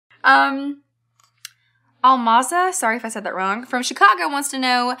Almaza, sorry if I said that wrong, from Chicago wants to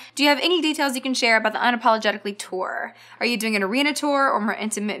know, do you have any details you can share about the Unapologetically tour? Are you doing an arena tour or more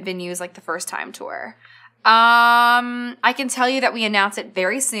intimate venues like the First Time tour? I can tell you that we announce it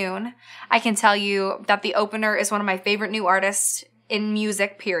very soon. I can tell you that the opener is one of my favorite new artists in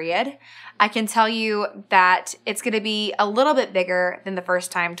music, period. I can tell you that it's going to be a little bit bigger than the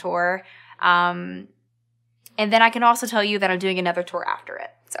First Time tour. And then I can also tell you that I'm doing another tour after it.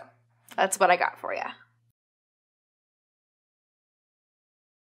 So that's what I got for you.